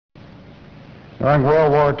During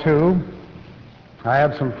World War II, I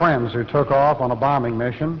had some friends who took off on a bombing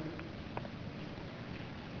mission,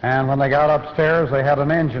 and when they got upstairs, they had an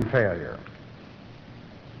engine failure.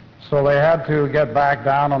 So they had to get back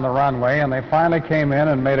down on the runway, and they finally came in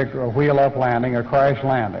and made a wheel-up landing, a crash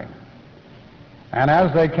landing. And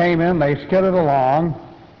as they came in, they skidded along,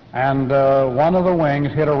 and one of the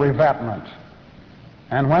wings hit a revetment.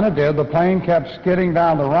 And when it did, the plane kept skidding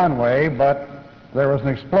down the runway, but there was an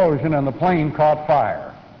explosion and the plane caught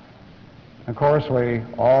fire. Of course, we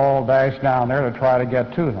all dashed down there to try to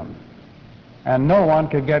get to them. And no one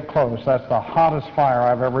could get close. That's the hottest fire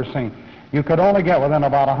I've ever seen. You could only get within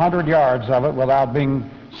about 100 yards of it without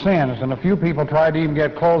being singed. And a few people tried to even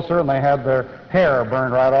get closer, and they had their hair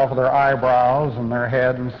burned right off of their eyebrows and their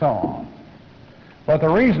head and so on. But the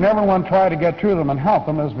reason everyone tried to get to them and help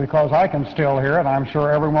them is because I can still hear it, and I'm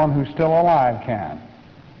sure everyone who's still alive can.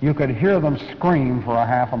 You could hear them scream for a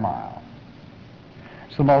half a mile.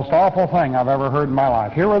 It's the most awful thing I've ever heard in my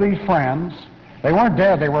life. Here were these friends. They weren't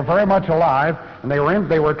dead. They were very much alive, and they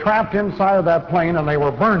were trapped inside of that plane, and they were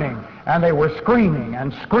burning, and they were screaming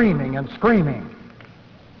and screaming and screaming.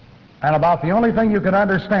 And about the only thing you could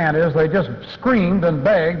understand is they just screamed and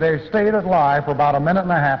begged. They stayed alive for about a minute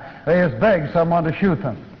and a half. They just begged someone to shoot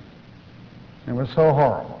them. It was so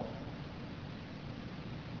horrible.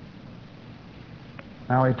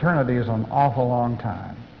 Now, eternity is an awful long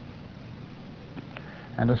time.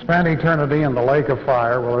 And to spend eternity in the lake of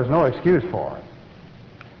fire, well, there's no excuse for it.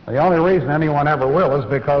 The only reason anyone ever will is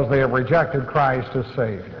because they have rejected Christ as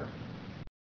Savior.